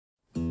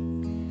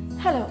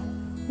Hello,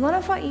 one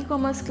of our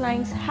e-commerce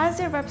clients has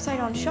their website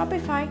on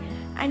Shopify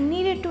and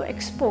needed to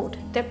export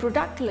their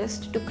product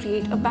list to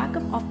create a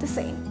backup of the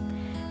same.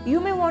 You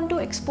may want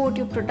to export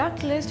your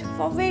product list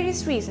for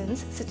various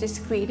reasons, such as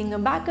creating a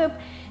backup,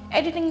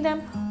 editing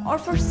them, or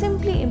for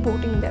simply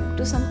importing them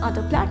to some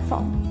other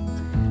platform.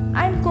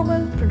 I'm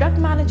Komal, Product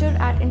Manager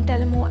at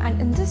Intellemo, and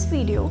in this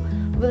video,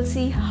 we'll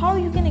see how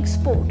you can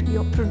export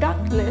your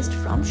product list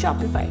from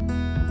Shopify.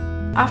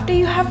 After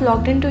you have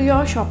logged into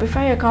your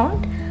Shopify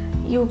account,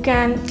 you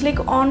can click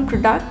on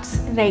products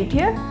right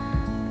here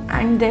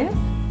and then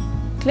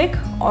click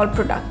all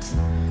products.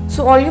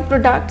 So all your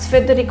products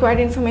with the required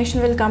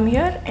information will come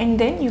here, and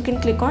then you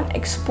can click on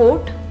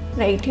export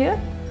right here.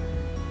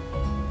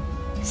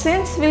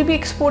 Since we'll be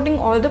exporting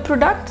all the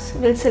products,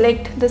 we'll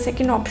select the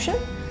second option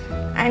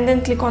and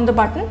then click on the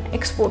button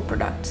export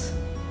products.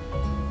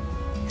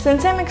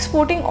 Since I'm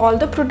exporting all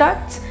the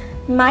products,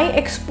 my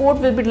export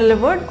will be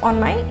delivered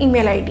on my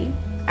email ID.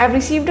 I've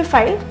received a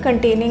file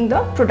containing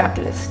the product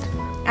list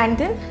and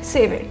then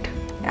save it.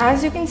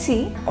 As you can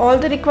see, all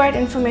the required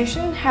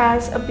information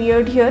has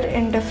appeared here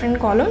in different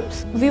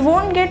columns. We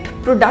won't get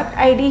product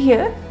ID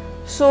here,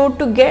 so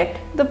to get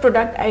the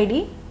product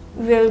ID,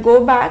 we'll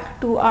go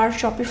back to our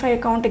Shopify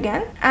account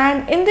again,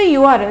 and in the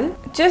URL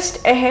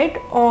just ahead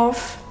of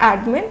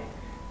admin,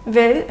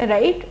 we'll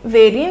write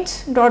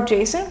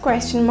variants.json ?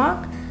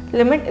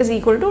 Limit is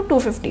equal to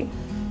 250.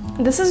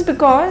 This is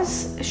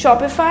because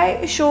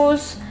Shopify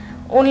shows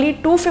only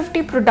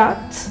 250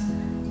 products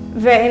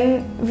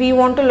when we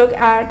want to look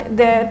at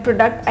their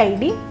product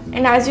ID,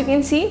 and as you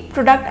can see,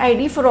 product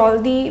ID for all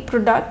the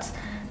products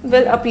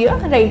will appear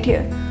right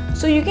here.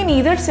 So you can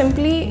either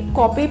simply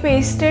copy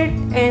paste it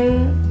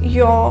in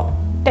your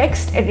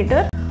text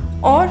editor,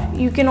 or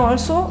you can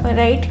also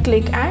right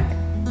click and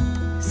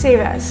save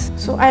as.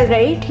 So I'll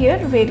write here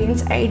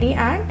variants ID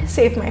and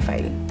save my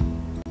file.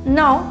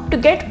 Now to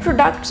get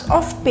products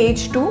of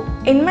page 2,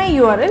 in my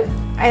URL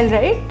I'll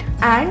write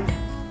and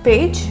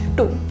page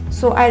 2.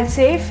 So I'll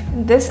save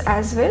this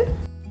as well.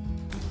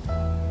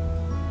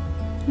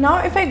 Now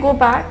if I go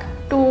back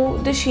to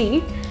the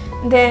sheet,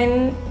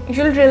 then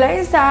you'll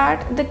realize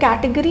that the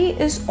category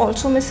is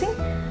also missing.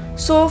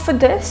 So for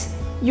this,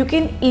 you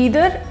can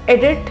either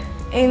edit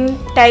in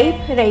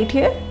type right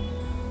here,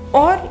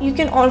 or you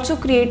can also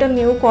create a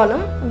new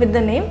column with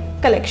the name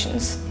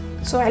collections.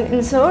 So I'll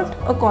insert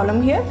a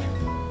column here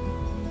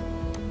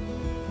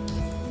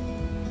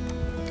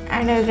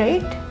and I'll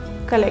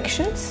write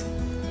collections.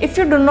 If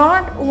you do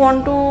not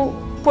want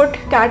to put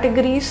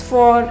categories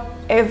for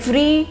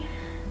every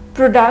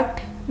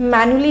product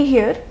manually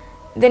here,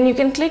 then you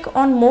can click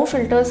on more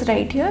filters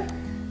right here,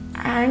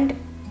 and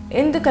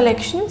in the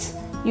collections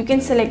you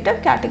can select a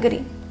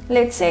category.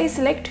 Let's say I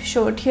select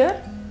shirt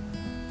here,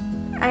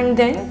 and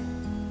then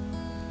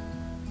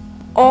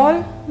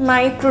all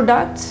my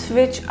products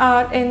which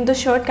are in the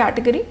shirt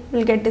category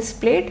will get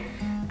displayed,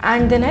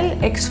 and then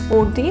I'll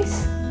export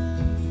these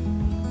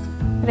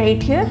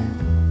right here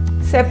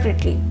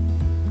separately.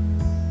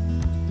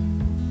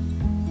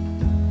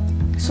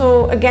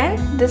 So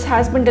again, this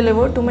has been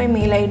delivered to my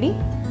mail ID.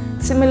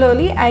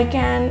 Similarly, I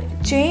can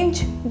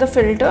change the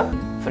filter.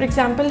 For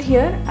example,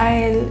 here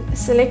I'll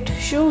select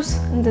shoes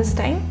this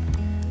time,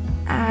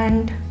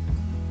 and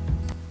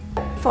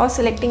for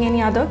selecting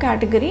any other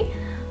category,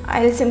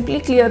 I'll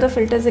simply clear the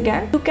filters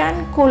again. You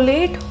can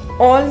collate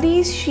all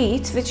these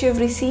sheets which you've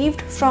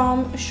received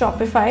from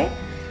Shopify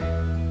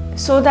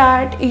so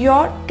that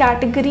your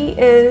category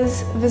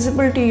is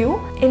visible to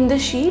you in the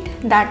sheet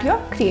that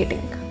you're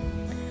creating.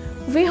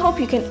 We hope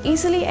you can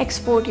easily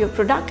export your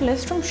product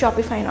list from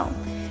Shopify now.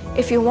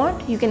 If you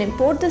want, you can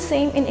import the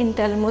same in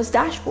Intellemo's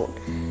dashboard.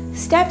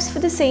 Steps for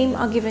the same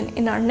are given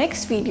in our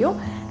next video,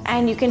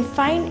 and you can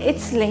find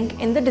its link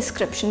in the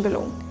description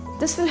below.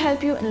 This will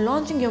help you in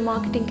launching your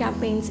marketing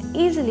campaigns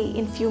easily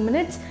in few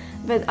minutes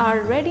with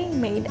our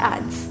ready-made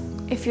ads.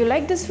 If you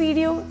like this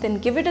video, then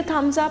give it a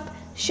thumbs up,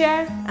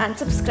 share and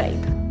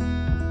subscribe.